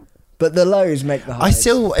 Yeah. But the lows make the highs.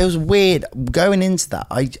 it was weird going into that.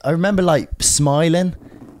 I remember like smiling,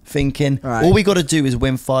 thinking, Right. all we got to do is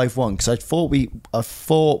win 5-1 because I thought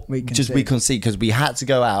we concede. concede because we had to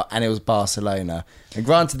go out and it was Barcelona. And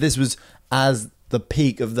granted, this was as the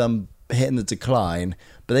peak of them hitting the decline,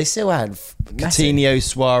 but they still had Coutinho,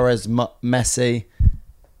 Suarez, Messi.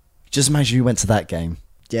 Just imagine you went to that game.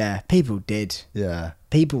 Yeah, people did. Yeah.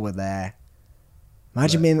 People were there.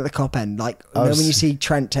 Imagine being at the Kop end, like I was- when you see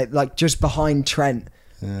Trent take, like just behind Trent,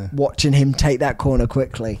 Yeah. watching him take that corner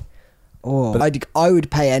quickly. Oh, I would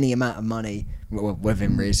pay any amount of money, well,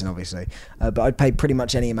 within reason, obviously, but I'd pay pretty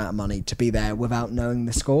much any amount of money to be there without knowing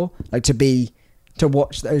the score, like to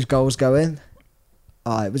watch those goals go in.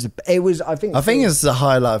 It was. I think it's the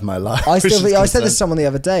highlight of my life. I said this to concerned. someone the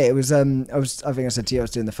other day. It was I think I said to you I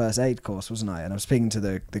was doing the first aid course, wasn't I? And I was speaking to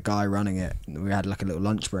the guy running it. And we had like a little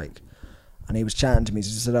lunch break, and he was chatting to me. He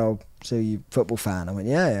said, "Oh, so you football fan?" I went,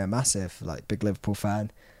 "Yeah, massive, like big Liverpool fan."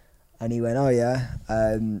 And he went, "Oh yeah,"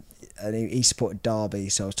 and he supported Derby.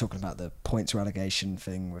 So I was talking about the points relegation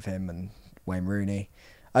thing with him and Wayne Rooney.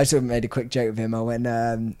 I sort of made a quick joke with him. I went,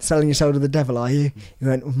 selling your soul to the devil, are you? He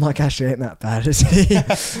went, well, Mike Ashley ain't that bad, is he?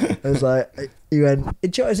 I was like, he went,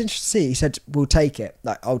 it was interesting to see. He said, we'll take it.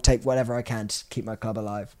 Like, I'll take whatever I can to keep my club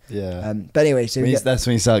alive. Yeah. But anyway, so That's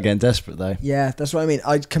when you start getting desperate, though. yeah, that's what I mean.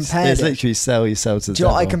 I compared It's it. literally sell yourself to the Do you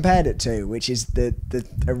know what I devil. compared it to? Which is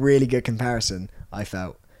a really good comparison, I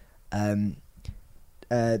felt.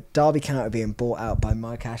 Derby County being bought out by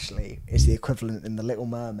Mike Ashley is the equivalent in The Little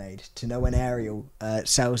Mermaid to know when Ariel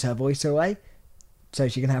sells her voice away so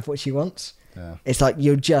she can have what she wants. Yeah. It's like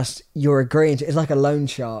you're agreeing to, it's like a loan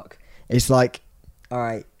shark. It's like, all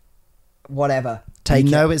right, whatever, take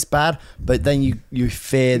You know it. it's bad, but then you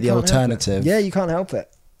fear the You can't help it. alternative. Yeah, you can't help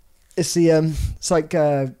it. It's it's like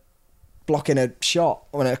blocking a shot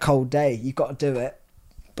on a cold day. You've got to do it.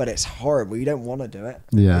 But it's horrible. You don't want to do it.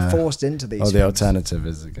 Yeah. You're forced into these. Oh, the things. alternative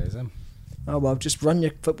is it goes in. Oh well, just run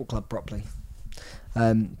your football club properly.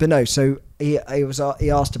 But no. So he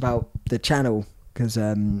asked about the channel because he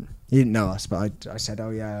didn't know us. But I said, oh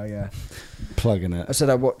yeah. Plugging it. I said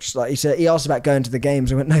I watched. Like he asked about going to the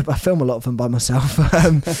games. I went, no, but I film a lot of them by myself.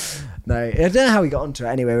 No, I don't know how we got onto it.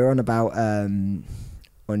 Anyway, we were on about on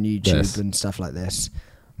YouTube This. and stuff like this.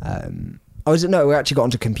 We actually got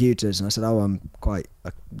onto computers, and I said, "Oh, I'm quite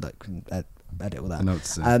can edit all that." I know what to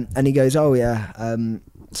say. And he goes, "Oh yeah."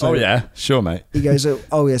 So yeah, sure, mate. He goes,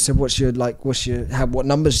 "Oh yeah." So what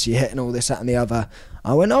numbers do you hit and all this, that, and the other?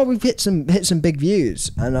 I went, "Oh, we've hit some big views."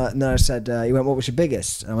 And then I said, "He went, what was your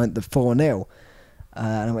biggest?" And I went, "The 4-0."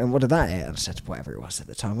 And I went, "What did that hit?" And I said, "Whatever it was at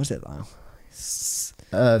the time, was it like?"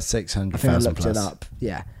 600,000 I think I looked plus. it up.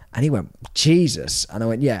 Yeah. And he went, "Jesus." And I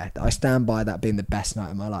went, "Yeah, I stand by that being the best night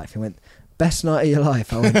of my life." He went, "Best night of your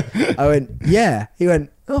life?" I went, "Yeah." He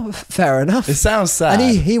went, "Oh, fair enough." It sounds sad.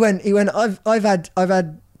 And he went, I've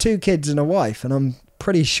had 2 kids and a wife, and I'm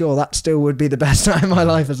pretty sure that still would be the best night of my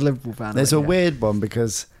life as a Liverpool fan. There's I a went, weird one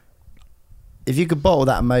because if you could bottle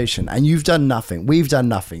that emotion, and you've done nothing, we've done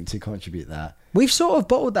nothing to contribute that. We've sort of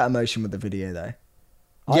bottled that emotion with the video, though.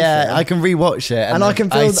 I can rewatch it, and I can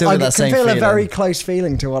feel still get that same a feeling. very close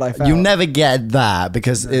feeling to what I felt. You never get that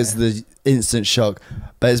because it's the instant shock,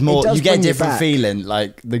 but it's more does you get a bring you different back. feeling,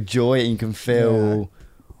 like the joy, and you can feel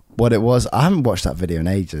what it was. I haven't watched that video in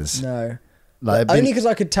ages. No. Like Only because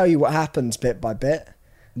I could tell you what happens bit by bit.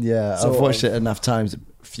 yeah, sort I've watched of. it enough times a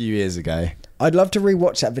few years ago. I'd love to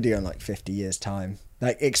rewatch that video in like 50 years' time.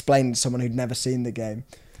 Like explain to someone who'd never seen the game.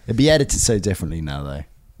 It'd be edited so differently now, though.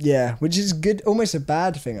 Yeah, which is good, almost a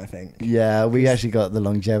bad thing, I think. Yeah, we actually got the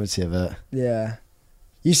longevity of it. Yeah.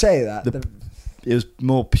 You say that. It was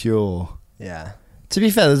more pure. Yeah. To be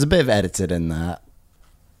fair, there's a bit of edited in that.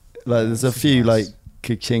 Like, there's a That's few nice. like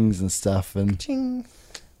ka-chings and stuff and Ching.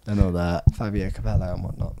 all that. Fabio Capello and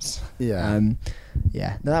whatnots. Yeah.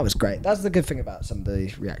 Yeah, no, that was great. That's the good thing about some of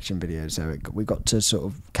the reaction videos. So we got to sort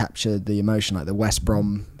of capture the emotion, like the West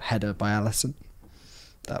Brom header by Alisson.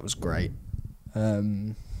 That was great.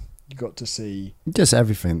 You got to see. Just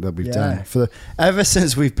everything that we've Yeah. done ever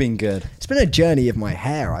since we've been good. It's been a journey of my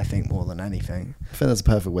hair, I think, more than anything. I think that's a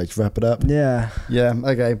perfect way to wrap it up. Yeah. Yeah.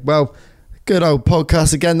 Okay. Well, good old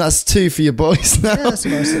podcast again. That's 2 for you boys now. Yeah, that's a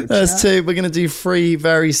nice little That's chat. 2. We're gonna do 3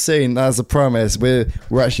 very soon. That's a promise. We're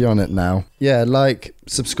actually on it now. Yeah. Like,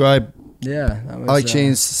 subscribe, Yeah. That was,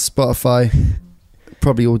 iTunes, Spotify.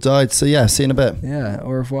 probably all died. So yeah, see you in a bit. Yeah, au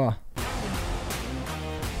revoir.